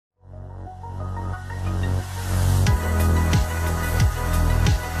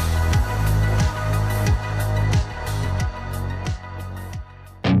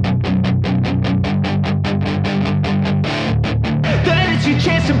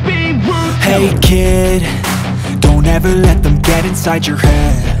Hey kid, don't ever let them get inside your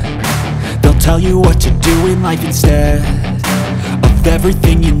head. They'll tell you what to do in life instead of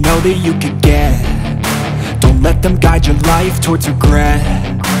everything you know that you could get. Don't let them guide your life towards regret.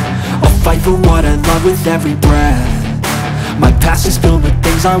 I'll fight for what I love with every breath. My past is filled with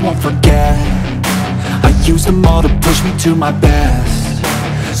things I won't forget. I use them all to push me to my best.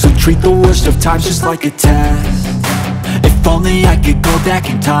 So treat the worst of times just like a test. If only I could go back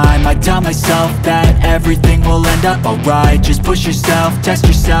in time, I'd tell myself that everything will end up alright. Just push yourself, test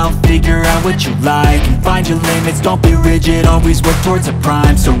yourself, figure out what you like, and find your limits, don't be rigid, always work towards a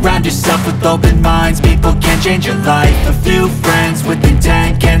prime. Surround yourself with open minds, people can change your life. A few friends with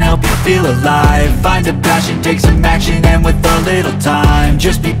intent can help you feel alive. Find a passion, take some action, and with a little time,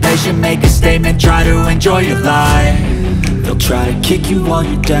 just be patient, make a statement, try to enjoy your life. They'll try to kick you while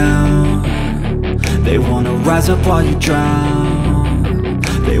you're down. They wanna rise up while you drown.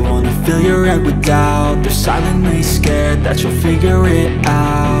 They wanna fill your head with doubt. They're silently scared that you'll figure it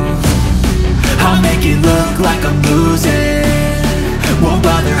out. I'll make it look like I'm losing, won't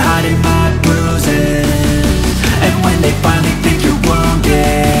bother hiding my bruises. And when they finally think you're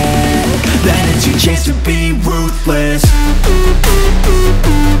wounded, then it's your chance to be ruthless.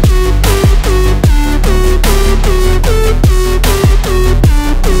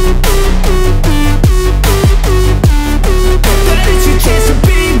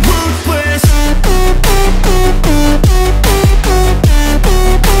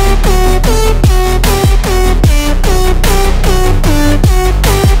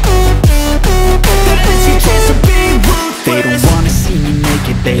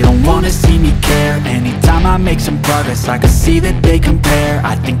 I make some progress, I can see that they compare.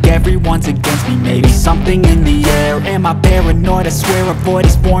 I think everyone's against me, maybe something in the air. Am I paranoid? I swear a void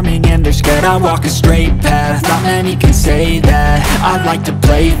is forming and they're scared. I walk a straight path, not many can say that. I like to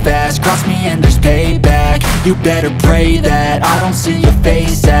play fast, cross me and there's payback. You better pray that I don't see your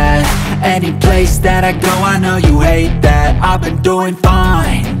face at any place that I go. I know you hate that. I've been doing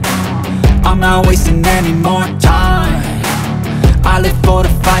fine, I'm not wasting any more time. I live for the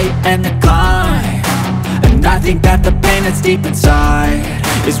fight and the climb, and I think that the pain that's deep inside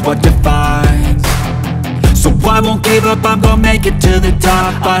is what defines. So I won't give up, I'm gonna make it to the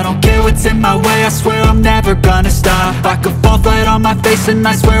top. I don't care what's in my way, I swear I'm never gonna stop. I could fall flat on my face and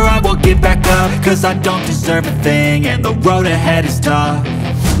I swear I will get back up, cause I don't deserve a thing and the road ahead is tough.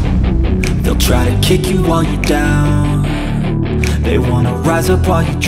 They'll try to kick you while you're down. They wanna rise up while you